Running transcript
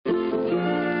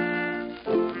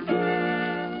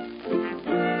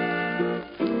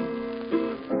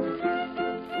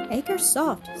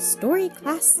Makersoft Story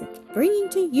Classic, bringing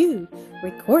to you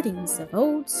recordings of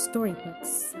old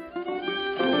storybooks.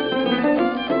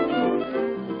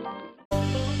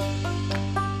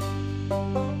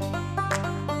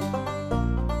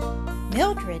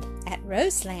 Mildred at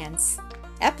Roselands,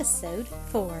 Episode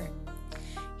 4.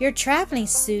 Your traveling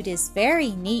suit is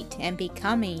very neat and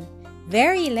becoming.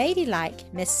 Very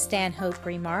ladylike, Miss Stanhope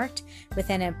remarked, with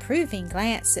an approving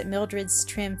glance at Mildred's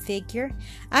trim figure.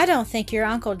 I don't think your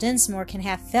Uncle Dinsmore can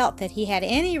have felt that he had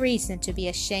any reason to be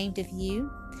ashamed of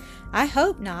you. I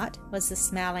hope not, was the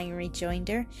smiling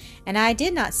rejoinder, and I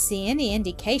did not see any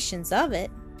indications of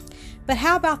it. But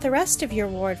how about the rest of your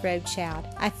wardrobe, child?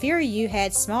 I fear you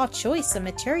had small choice of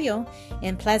material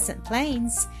in Pleasant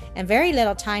Plains, and very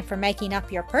little time for making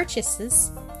up your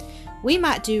purchases. We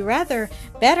might do rather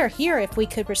better here if we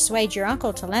could persuade your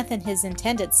uncle to lengthen his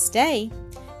intended stay.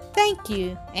 Thank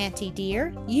you, Auntie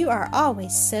dear. You are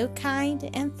always so kind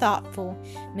and thoughtful,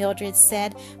 Mildred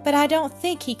said, but I don't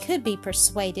think he could be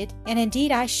persuaded, and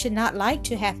indeed I should not like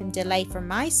to have him delay for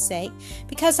my sake,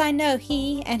 because I know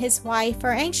he and his wife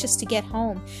are anxious to get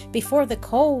home before the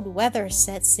cold weather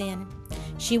sets in.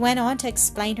 She went on to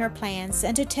explain her plans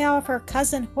and to tell of her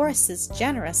cousin Horace's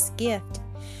generous gift.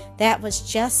 That was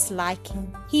just like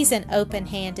him. He's an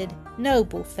open-handed,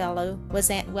 noble fellow, was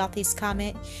Aunt Wealthy's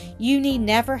comment. You need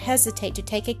never hesitate to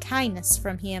take a kindness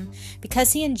from him,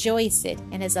 because he enjoys it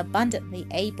and is abundantly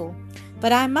able.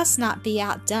 But I must not be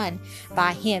outdone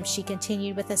by him, she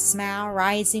continued with a smile,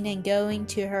 rising and going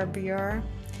to her bureau.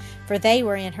 For they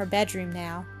were in her bedroom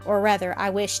now, or rather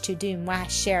I wished to do my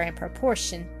share in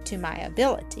proportion to my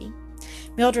ability.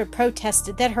 Mildred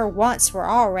protested that her wants were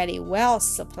already well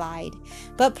supplied,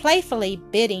 but playfully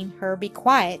bidding her be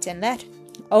quiet and let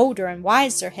older and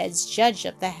wiser heads judge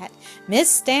of that, Miss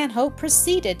Stanhope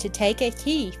proceeded to take a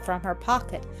key from her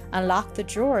pocket, unlock the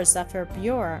drawers of her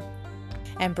bureau,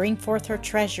 and bring forth her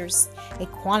treasures, a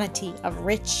quantity of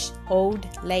rich old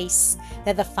lace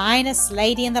that the finest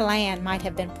lady in the land might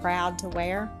have been proud to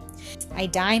wear. A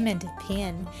diamond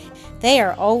pin. They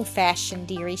are old-fashioned,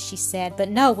 dearie, she said, but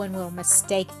no one will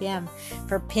mistake them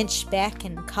for pinchbeck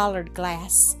and collared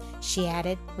glass, she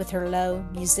added, with her low,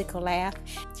 musical laugh.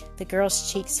 The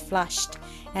girl's cheeks flushed,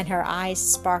 and her eyes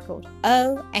sparkled.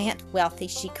 Oh, Aunt Wealthy,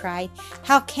 she cried,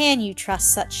 how can you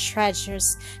trust such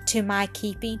treasures to my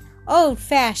keeping?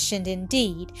 Old-fashioned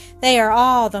indeed. They are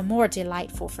all the more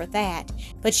delightful for that.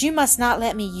 But you must not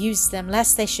let me use them,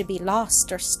 lest they should be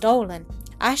lost or stolen.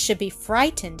 I should be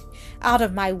frightened out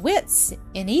of my wits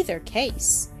in either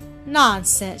case.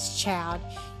 Nonsense, child.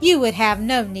 You would have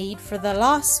no need, for the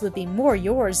loss would be more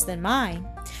yours than mine.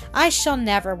 I shall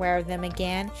never wear them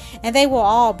again, and they will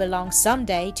all belong some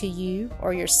day to you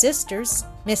or your sisters,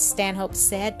 Miss Stanhope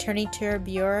said, turning to her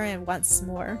bureau and once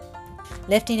more.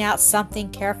 Lifting out something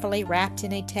carefully wrapped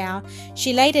in a towel,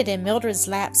 she laid it in Mildred's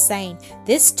lap, saying,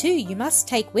 This, too, you must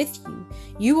take with you.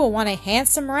 You will want a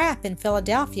handsome wrap in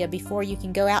Philadelphia before you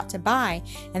can go out to buy,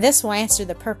 and this will answer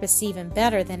the purpose even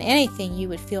better than anything you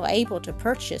would feel able to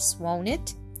purchase, won't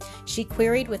it? She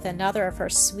queried with another of her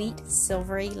sweet,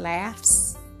 silvery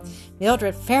laughs.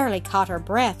 Mildred fairly caught her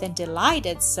breath in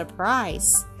delighted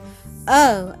surprise.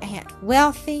 Oh, Aunt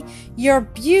Wealthy, your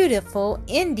beautiful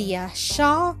India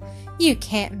shawl! You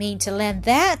can't mean to lend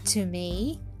that to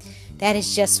me. That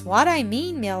is just what I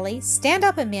mean, Milly. Stand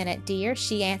up a minute, dear,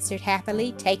 she answered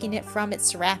happily, taking it from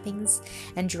its wrappings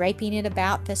and draping it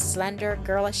about the slender,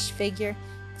 girlish figure.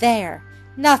 There,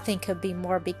 nothing could be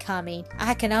more becoming.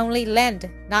 I can only lend,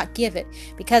 not give it,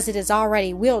 because it is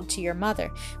already willed to your mother,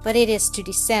 but it is to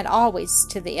descend always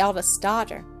to the eldest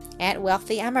daughter. Aunt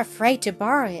Wealthy, I'm afraid to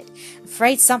borrow it,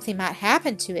 afraid something might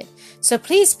happen to it, so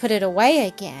please put it away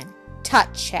again.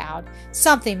 Tut, child,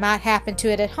 something might happen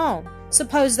to it at home.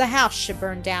 Suppose the house should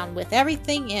burn down with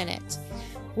everything in it.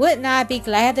 Wouldn't I be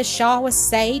glad the shawl was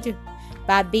saved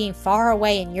by being far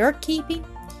away in your keeping?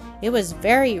 It was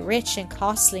very rich and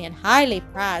costly and highly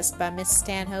prized by Miss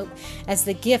Stanhope as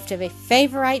the gift of a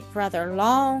favorite brother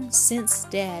long since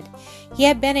dead. He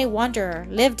had been a wanderer,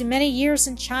 lived many years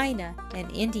in China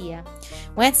and India,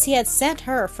 whence he had sent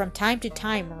her from time to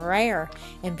time rare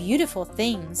and beautiful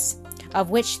things, of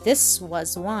which this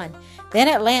was one. Then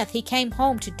at length he came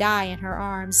home to die in her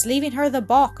arms, leaving her the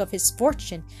bulk of his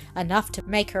fortune, enough to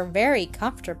make her very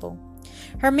comfortable.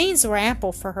 Her means were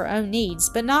ample for her own needs,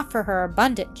 but not for her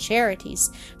abundant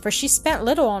charities, for she spent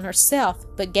little on herself,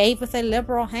 but gave with a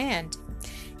liberal hand.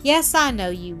 Yes, I know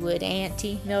you would,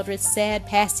 Auntie, Mildred said,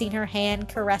 passing her hand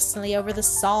caressingly over the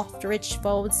soft, rich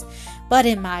folds. But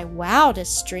in my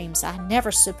wildest dreams I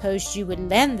never supposed you would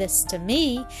lend this to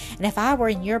me, and if I were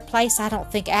in your place I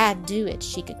don't think I'd do it,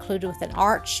 she concluded with an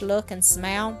arch look and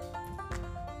smile.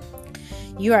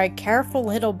 You are a careful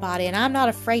little body, and I'm not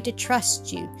afraid to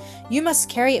trust you. You must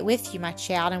carry it with you, my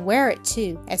child, and wear it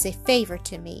too, as a favor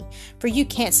to me, for you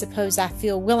can't suppose I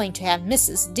feel willing to have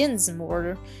Mrs.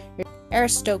 Dinsmore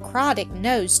aristocratic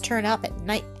nose turn up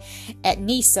at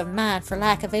niece of mine for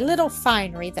lack of a little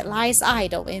finery that lies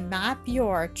idle in my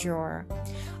bureau drawer.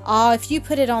 "Ah, if you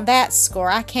put it on that score,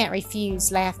 I can't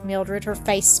refuse," laughed Mildred, her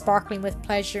face sparkling with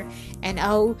pleasure. "And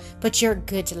oh, but you're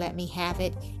good to let me have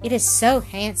it. It is so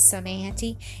handsome,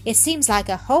 Auntie. It seems like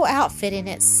a whole outfit in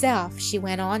itself," she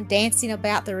went on, dancing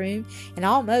about the room in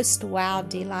almost wild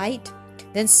delight.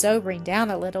 Then sobering down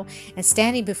a little, and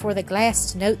standing before the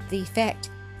glass to note the effect.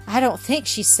 "I don't think,"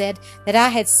 she said, "that I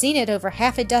had seen it over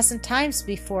half a dozen times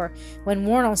before, when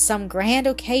worn on some grand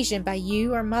occasion by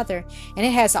you or mother, and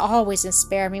it has always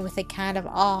inspired me with a kind of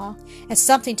awe, as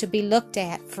something to be looked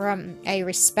at from a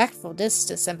respectful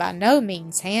distance, and by no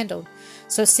means handled.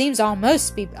 So it seems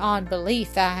almost beyond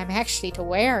belief that I am actually to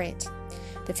wear it."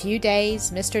 The few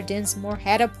days Mr. Dinsmore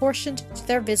had apportioned to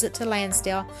their visit to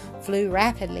Lansdale flew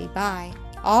rapidly by.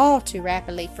 All too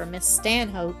rapidly for Miss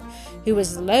Stanhope, who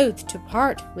was loath to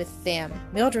part with them,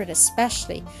 Mildred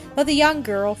especially, but the young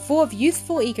girl, full of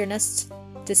youthful eagerness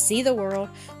to see the world,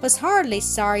 was hardly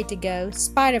sorry to go,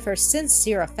 spite of her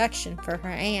sincere affection for her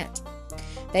aunt.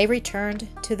 They returned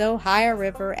to the Ohio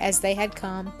River as they had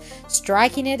come,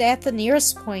 striking it at the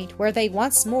nearest point, where they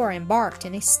once more embarked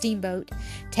in a steamboat,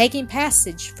 taking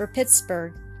passage for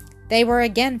Pittsburgh. They were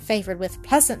again favored with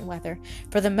pleasant weather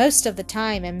for the most of the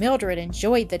time, and Mildred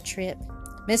enjoyed the trip.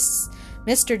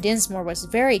 Mr. Dinsmore was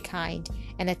very kind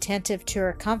and attentive to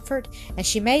her comfort, and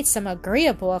she made some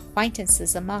agreeable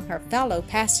acquaintances among her fellow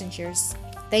passengers.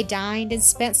 They dined and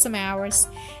spent some hours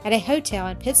at a hotel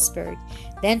in Pittsburgh,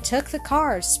 then took the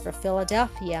cars for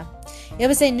Philadelphia. It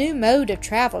was a new mode of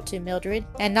travel to Mildred,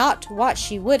 and not what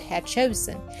she would have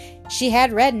chosen. She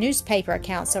had read newspaper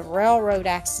accounts of railroad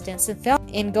accidents, and felt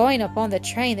in going upon the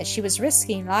train that she was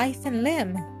risking life and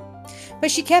limb.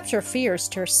 But she kept her fears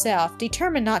to herself,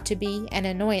 determined not to be an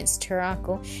annoyance to her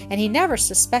uncle, and he never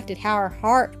suspected how her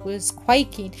heart was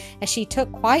quaking as she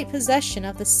took quiet possession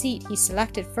of the seat he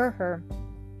selected for her.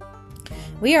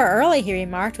 "We are early," he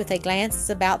remarked, with a glance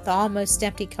about the almost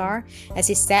empty car, as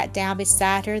he sat down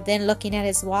beside her, then looking at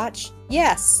his watch.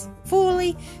 "Yes,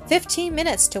 fully 15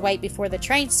 minutes to wait before the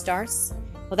train starts."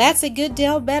 "Well, that's a good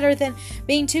deal better than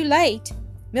being too late.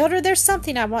 Mildred, there's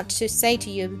something I want to say to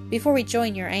you before we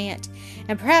join your aunt,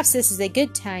 and perhaps this is a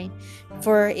good time,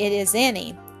 for it is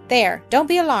any. There, don't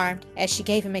be alarmed," as she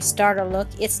gave him a startled look.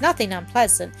 "It's nothing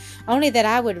unpleasant, only that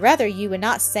I would rather you would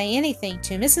not say anything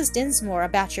to Mrs. Dinsmore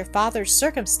about your father's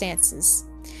circumstances.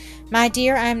 My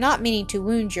dear, I am not meaning to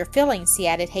wound your feelings," he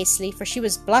added hastily, for she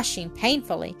was blushing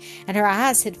painfully, and her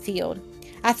eyes had filled.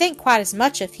 "I think quite as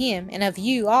much of him and of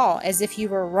you all as if you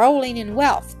were rolling in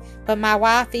wealth, but my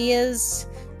wife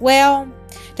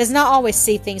does not always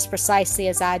see things precisely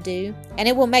as I do, and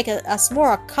it will make us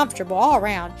more comfortable all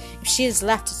round if she is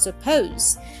left to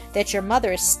suppose that your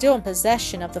mother is still in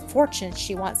possession of the fortune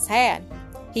she once had."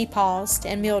 He paused,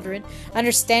 and Mildred,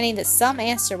 understanding that some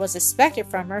answer was expected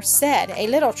from her, said, a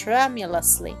little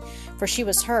tremulously, for she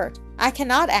was hurt, "I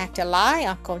cannot act a lie,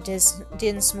 Uncle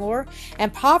Dinsmore,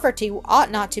 and poverty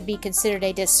ought not to be considered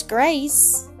a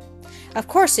disgrace." "Of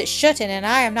course it shouldn't, and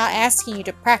I am not asking you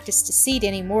to practice deceit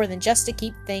any more than just to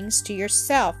keep things to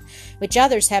yourself, which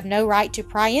others have no right to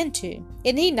pry into.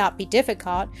 It need not be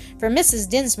difficult, for Mrs.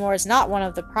 Dinsmore is not one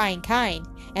of the prying kind,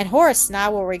 and Horace and I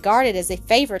will regard it as a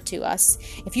favor to us,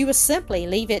 if you will simply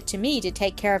leave it to me to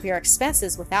take care of your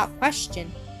expenses without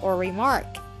question or remark."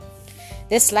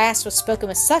 This last was spoken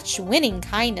with such winning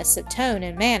kindness of tone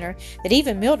and manner that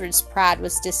even Mildred's pride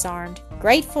was disarmed.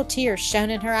 Grateful tears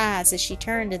shone in her eyes as she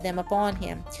turned them upon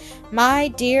him. "My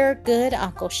dear, good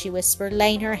uncle," she whispered,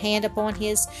 laying her hand upon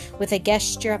his with a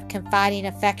gesture of confiding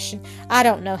affection, "I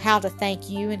don't know how to thank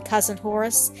you and Cousin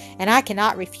Horace, and I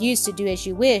cannot refuse to do as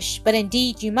you wish, but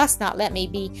indeed you must not let me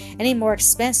be any more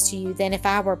expense to you than if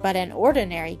I were but an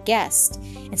ordinary guest,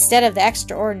 instead of the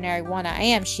extraordinary one I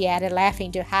am," she added,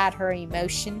 laughing to hide her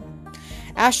emotion.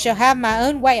 "I shall have my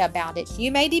own way about it,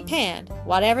 you may depend,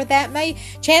 whatever that may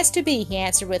chance to be," he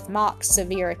answered with mock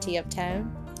severity of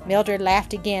tone. Mildred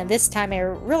laughed again, this time a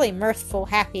really mirthful,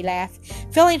 happy laugh,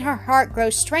 feeling her heart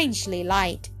grow strangely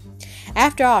light.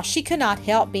 After all, she could not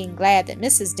help being glad that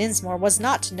Mrs. Dinsmore was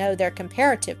not to know their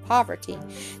comparative poverty,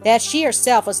 that she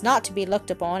herself was not to be looked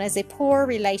upon as a poor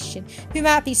relation who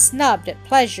might be snubbed at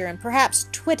pleasure and perhaps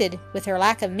twitted with her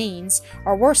lack of means,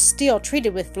 or worse still,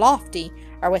 treated with lofty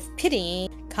or with pitying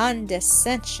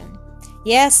condescension.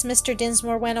 Yes, Mr.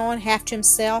 Dinsmore went on, half to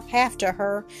himself, half to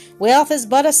her. Wealth is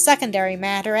but a secondary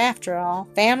matter, after all.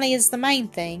 Family is the main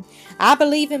thing. I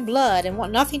believe in blood, and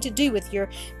want nothing to do with your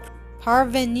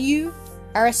parvenu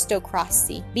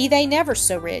aristocracy, be they never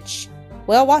so rich.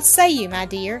 Well, what say you, my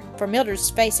dear? For Mildred's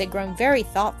face had grown very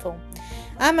thoughtful.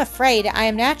 I'm afraid I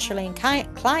am naturally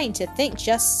inclined to think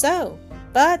just so.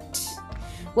 But,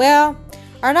 well,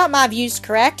 are not my views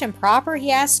correct and proper?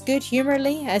 He asked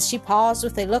good-humoredly, as she paused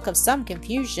with a look of some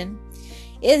confusion.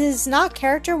 Is not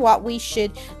character what we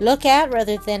should look at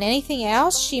rather than anything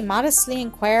else? She modestly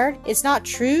inquired. Is not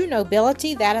true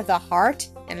nobility that of the heart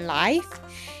and life?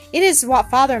 It is what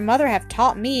father and mother have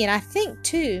taught me, and I think,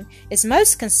 too, is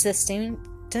most consistent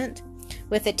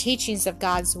with the teachings of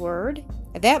God's Word.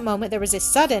 At that moment there was a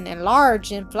sudden and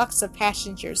large influx of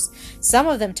passengers, some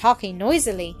of them talking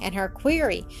noisily, and her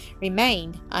query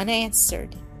remained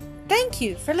unanswered. Thank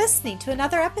you for listening to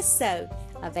another episode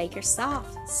of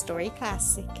Acresoft Story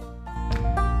Classic.